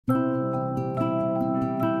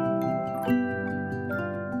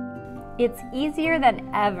It's easier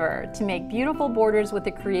than ever to make beautiful borders with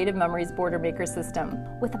the Creative Memories Border Maker system.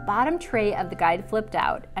 With the bottom tray of the guide flipped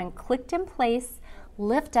out and clicked in place,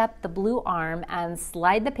 lift up the blue arm and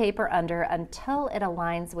slide the paper under until it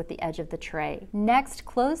aligns with the edge of the tray. Next,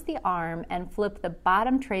 close the arm and flip the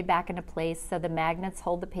bottom tray back into place so the magnets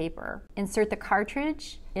hold the paper. Insert the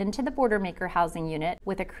cartridge into the Border Maker housing unit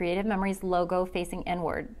with a Creative Memories logo facing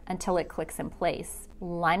inward until it clicks in place.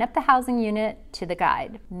 Line up the housing unit to the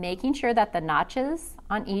guide, making sure that the notches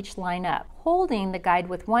on each line up. Holding the guide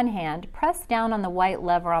with one hand, press down on the white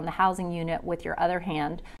lever on the housing unit with your other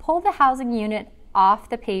hand. Pull the housing unit off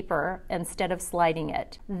the paper instead of sliding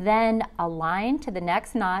it. Then align to the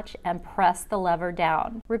next notch and press the lever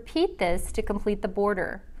down. Repeat this to complete the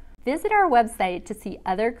border. Visit our website to see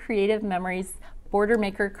other Creative Memories Border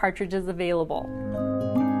Maker cartridges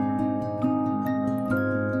available.